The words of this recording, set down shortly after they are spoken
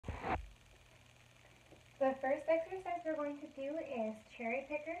The first exercise we're going to do is cherry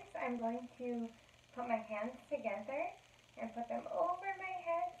pickers. I'm going to put my hands together and put them over my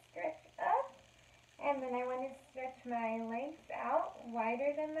head, stretch up, and then I want to stretch my legs out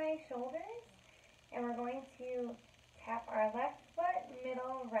wider than my shoulders, and we're going to tap our left foot,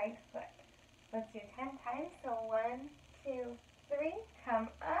 middle, right foot. Let's do 10 times. So 1, 2, 3,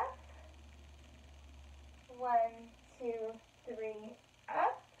 come up. 1, 2, 3,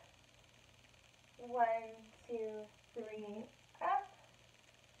 up. 1, 2, 3, up.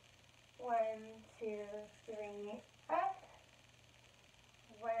 1, 2, 3, up.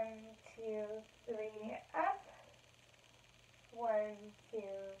 1, 2, 3, up. 1, 2,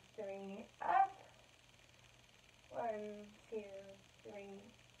 3, up. 1, 2, 3,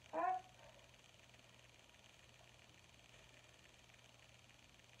 up.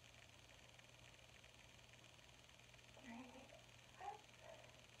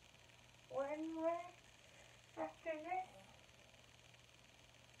 One more after this.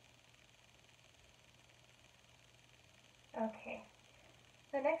 Okay.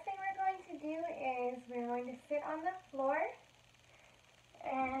 The next thing we're going to do is we're going to sit on the floor,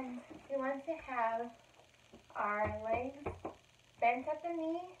 and we want to have our legs bent at the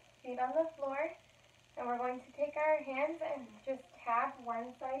knee, feet on the floor, and we're going to take our hands and just tap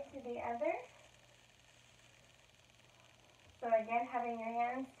one side to the other. So again, having your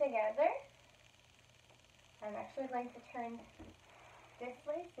hands together. I'm actually going to turn this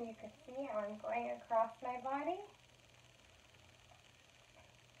way so you can see how I'm going across my body.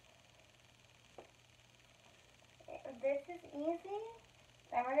 This is easy.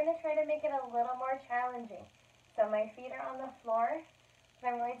 Then we're going to try to make it a little more challenging. So my feet are on the floor.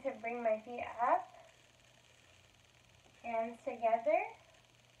 So I'm going to bring my feet up, hands together,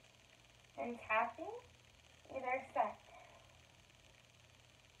 and tapping either side.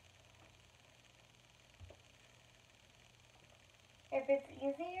 If it's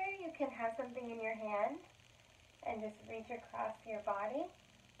easier, you can have something in your hand and just reach across your body,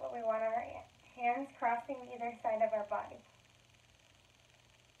 but we want our hands crossing either side of our body.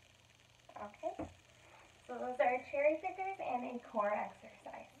 Okay, so those are cherry pickers and a core exercise.